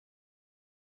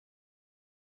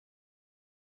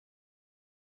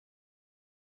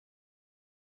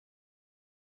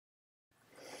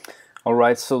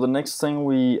Alright, so the next thing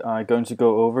we are going to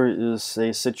go over is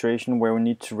a situation where we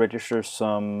need to register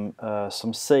some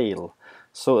sale.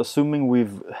 So assuming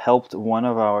we've helped one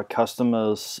of our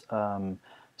customers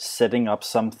setting up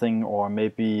something, or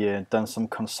maybe done some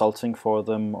consulting for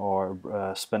them, or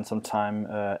spent some time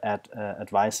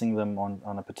advising them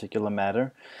on a particular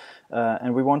matter,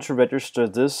 and we want to register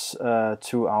this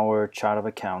to our chart of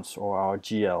accounts, or our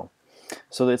GL.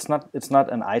 So it's not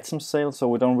an item sale, so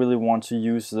we don't really want to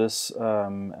use this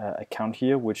account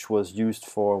here, which was used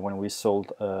for when we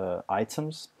sold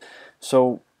items.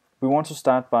 So we want to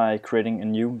start by creating a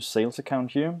new sales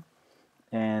account here,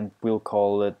 and we'll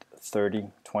call it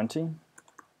 3020,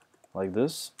 like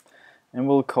this, and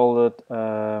we'll call it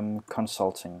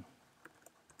consulting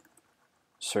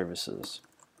services.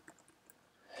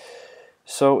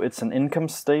 So it's an income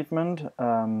statement.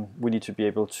 We need to be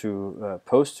able to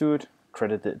post to it.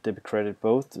 Credit, debit, credit,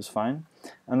 both is fine.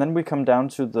 And then we come down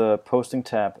to the posting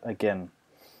tab again.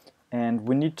 And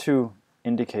we need to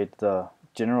indicate the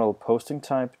general posting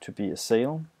type to be a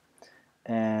sale.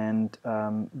 And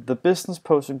the business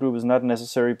posting group is not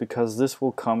necessary, because this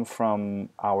will come from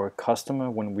our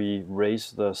customer when we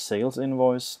raise the sales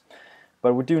invoice.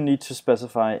 But we do need to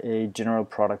specify a general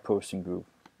product posting group.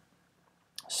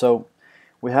 So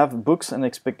we have books and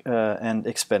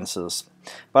expenses,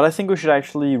 but I think we should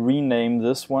actually rename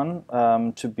this one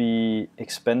to be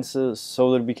expenses,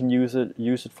 so that we can use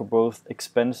it for both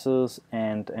expenses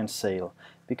and sale,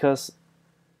 because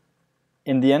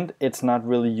in the end it's not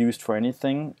really used for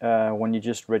anything when you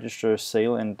just register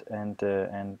sale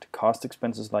and cost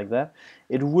expenses like that.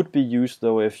 It would be used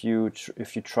though if you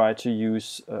try to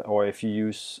use or if you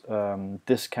use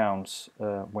discounts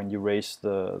when you raise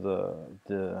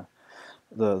the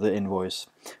invoice.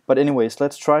 But anyways,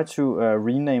 let's try to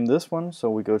rename this one. So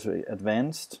we go to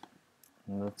advanced,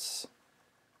 and let's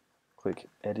click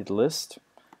edit list,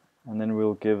 and then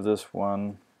we'll give this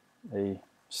one a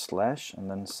slash and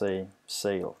then say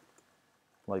sale,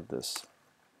 like this.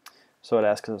 So it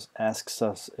asks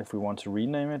us if we want to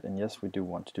rename it, and yes, we do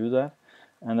want to do that.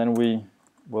 And then we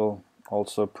will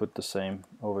also put the same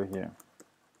over here.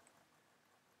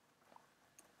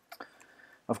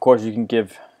 Of course, you can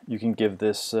give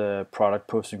this product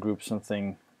posting group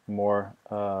something more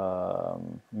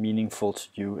meaningful to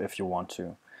you if you want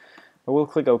to. But we'll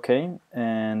click OK,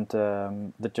 and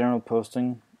the general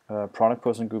posting product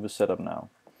posting group is set up now.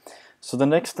 So the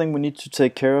next thing we need to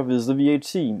take care of is the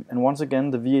VAT. And once again,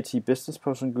 the VAT business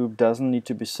posting group doesn't need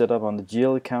to be set up on the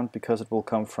GL account, because it will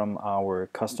come from our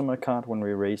customer account when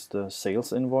we raise the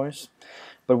sales invoice.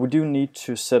 But we do need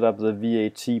to set up the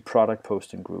VAT product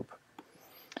posting group.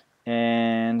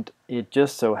 And it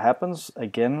just so happens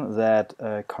again that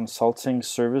consulting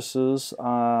services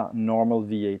are normal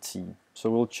VAT. So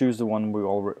we'll choose the one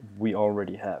we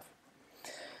already have.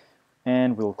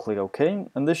 And we'll click OK,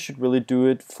 and this should really do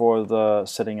it for the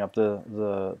setting up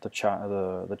the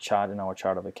chart in our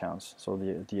chart of accounts, so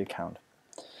the account.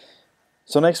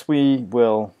 So next we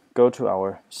will go to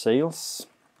our sales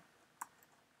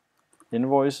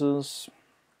invoices,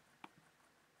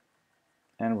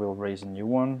 and we'll raise a new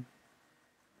one,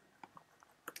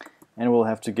 and we'll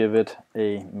have to give it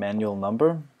a manual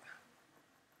number.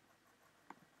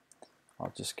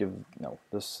 I'll just give, no,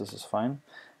 this is fine.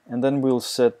 And then we'll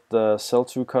set the sell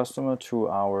to customer to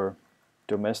our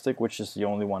domestic, which is the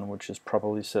only one which is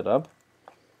properly set up.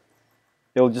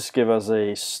 It'll just give us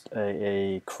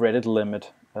a credit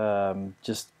limit,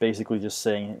 just basically just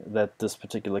saying that this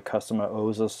particular customer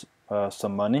owes us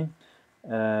some money,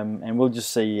 and we'll just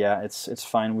say, yeah, it's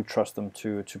fine. We trust them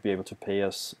to be able to pay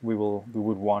us. We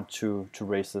would want to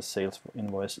raise the sales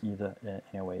invoice either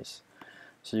anyways.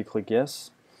 So you click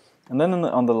yes. And then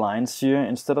on the lines here,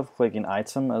 instead of clicking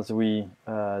item as we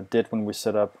did when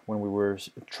we were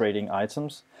trading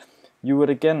items, you would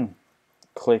again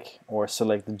click or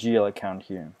select the GL account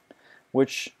here,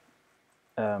 which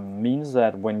means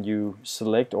that when you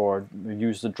select or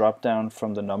use the drop down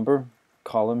from the number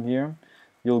column here,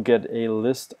 you'll get a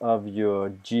list of your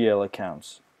GL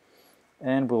accounts.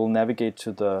 And we'll navigate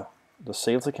to the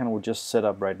sales account we just set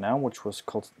up right now, which was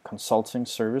called consulting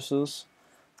services.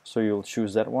 So you'll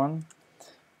choose that one,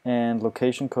 and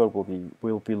location code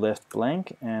will be left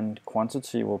blank, and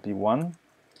quantity will be 1.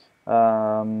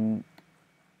 And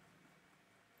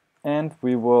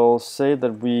we will say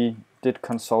that we did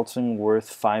consulting worth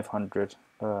 $500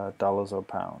 or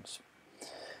pounds.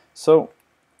 So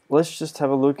let's just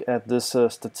have a look at this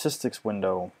statistics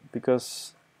window,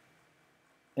 because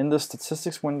in the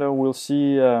statistics window we'll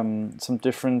see some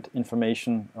different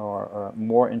information, or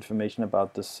more information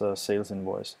about this sales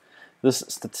invoice. This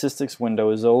statistics window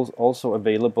is also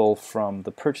available from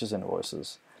the purchase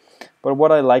invoices. But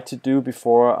what I like to do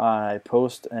before I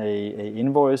post a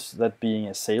invoice, that being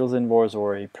a sales invoice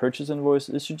or a purchase invoice,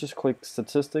 is you just click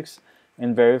statistics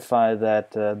and verify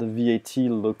that the VAT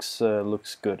looks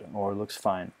good or looks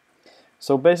fine.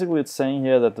 So basically it's saying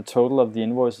here that the total of the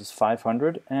invoice is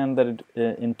 500 and that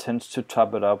it intends to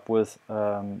top it up with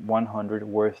 100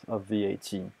 worth of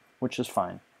VAT, which is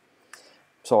fine.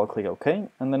 So I'll click OK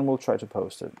and then we'll try to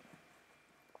post it.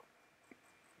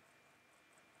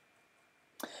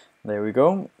 There we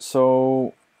go.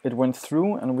 So it went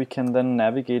through and we can then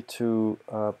navigate to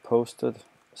posted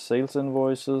sales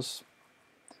invoices,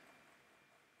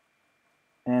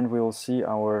 and we will see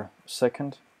our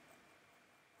second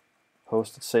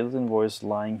posted sales invoice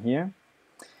lying here.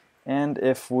 And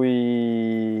if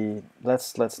we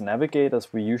let's navigate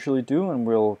as we usually do, and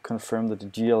we'll confirm that the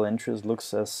GL entries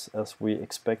looks as we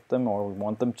expect them or we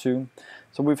want them to.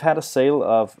 So we've had a sale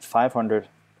of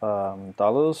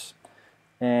 $500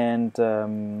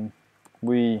 and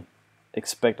we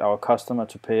expect our customer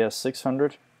to pay us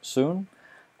 600 soon,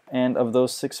 and of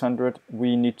those 600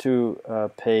 we need to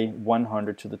pay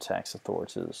 100 to the tax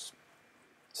authorities.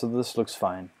 So this looks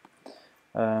fine.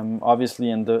 Obviously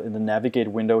in the navigate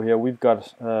window here we've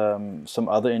got some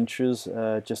other entries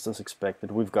just as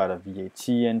expected. We've got a VAT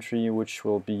entry which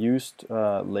will be used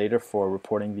later for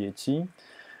reporting VAT.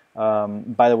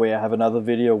 By the way, I have another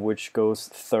video which goes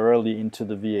thoroughly into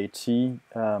the VAT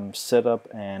setup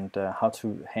and how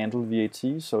to handle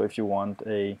VAT. So if you want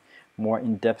a more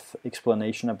in-depth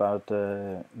explanation about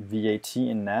VAT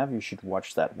in NAV, you should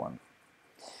watch that one.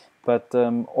 But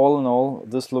all in all,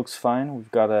 this looks fine.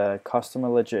 We've got a customer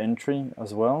ledger entry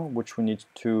as well, which we need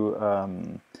to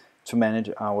manage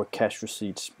our cash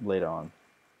receipts later on.